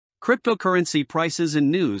Cryptocurrency prices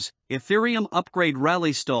and news: Ethereum upgrade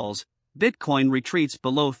rally stalls, Bitcoin retreats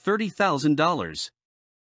below $30,000.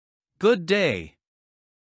 Good day.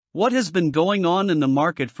 What has been going on in the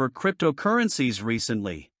market for cryptocurrencies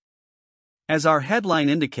recently? As our headline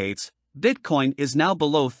indicates, Bitcoin is now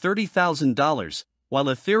below $30,000, while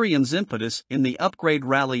Ethereum's impetus in the upgrade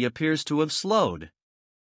rally appears to have slowed.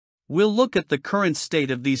 We'll look at the current state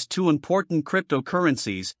of these two important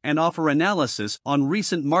cryptocurrencies and offer analysis on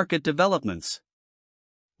recent market developments.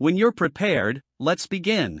 When you're prepared, let's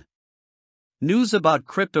begin. News about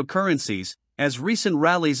cryptocurrencies: as recent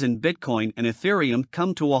rallies in Bitcoin and Ethereum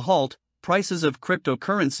come to a halt, prices of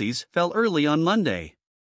cryptocurrencies fell early on Monday.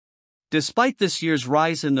 Despite this year's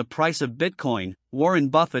rise in the price of Bitcoin, Warren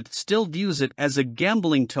Buffett still views it as a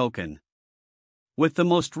gambling token. With the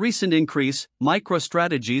most recent increase,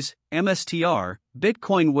 MicroStrategy's MSTR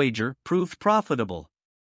Bitcoin wager proved profitable.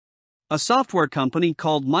 A software company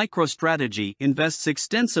called MicroStrategy invests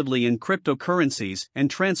extensively in cryptocurrencies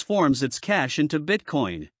and transforms its cash into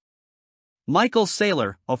Bitcoin. Michael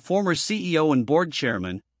Saylor, a former CEO and board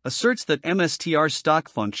chairman, asserts that MSTR stock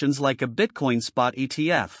functions like a Bitcoin spot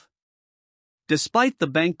ETF. Despite the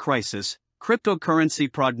bank crisis,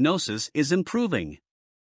 cryptocurrency prognosis is improving.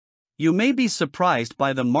 You may be surprised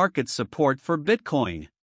by the market support for Bitcoin.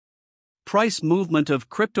 Price movement of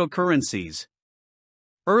cryptocurrencies.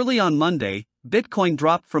 Early on Monday, Bitcoin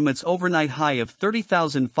dropped from its overnight high of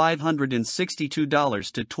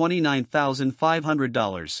 $30,562 to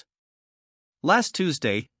 $29,500. Last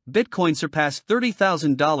Tuesday, Bitcoin surpassed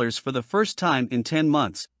 $30,000 for the first time in 10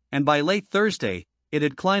 months, and by late Thursday, it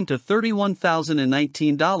had climbed to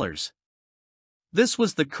 $31,019. This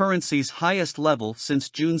was the currency's highest level since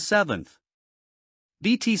June 7.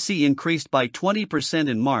 BTC increased by 20%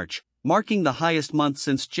 in March, marking the highest month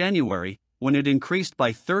since January, when it increased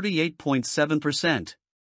by 38.7%.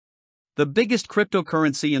 The biggest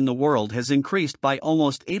cryptocurrency in the world has increased by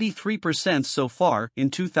almost 83% so far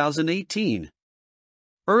in 2018.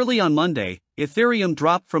 Early on Monday, Ethereum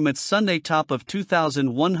dropped from its Sunday top of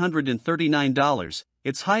 $2,139,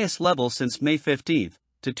 its highest level since May 15,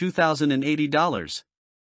 to $2,080.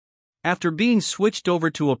 After being switched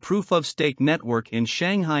over to a proof-of-stake network in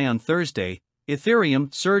Shanghai on Thursday,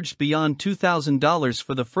 Ethereum surged beyond $2,000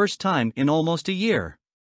 for the first time in almost a year.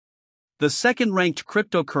 The second-ranked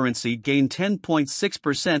cryptocurrency gained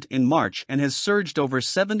 10.6% in March and has surged over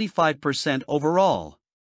 75% overall.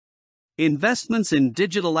 Investments in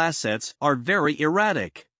digital assets are very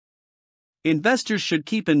erratic. Investors should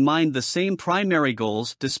keep in mind the same primary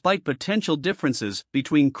goals despite potential differences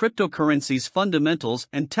between cryptocurrencies' fundamentals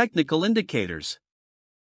and technical indicators.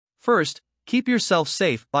 First, keep yourself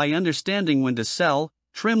safe by understanding when to sell,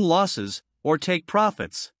 trim losses, or take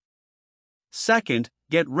profits. Second,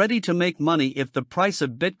 get ready to make money if the price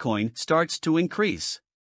of Bitcoin starts to increase.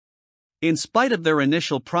 In spite of their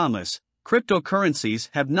initial promise, cryptocurrencies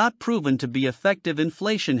have not proven to be effective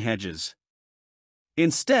inflation hedges.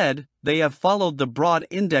 Instead, they have followed the broad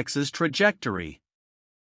index's trajectory.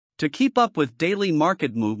 To keep up with daily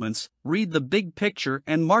market movements, read the Big Picture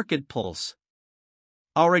and Market Pulse.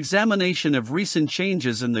 Our examination of recent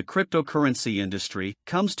changes in the cryptocurrency industry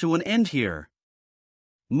comes to an end here.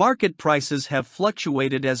 Market prices have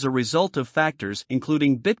fluctuated as a result of factors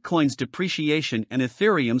including Bitcoin's depreciation and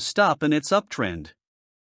Ethereum's stop in its uptrend.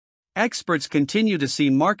 Experts continue to see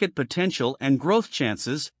market potential and growth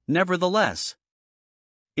chances, nevertheless.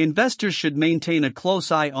 Investors should maintain a close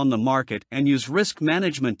eye on the market and use risk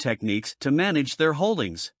management techniques to manage their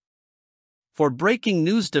holdings. For breaking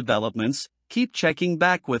news developments, keep checking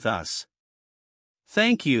back with us.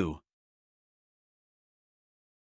 Thank you.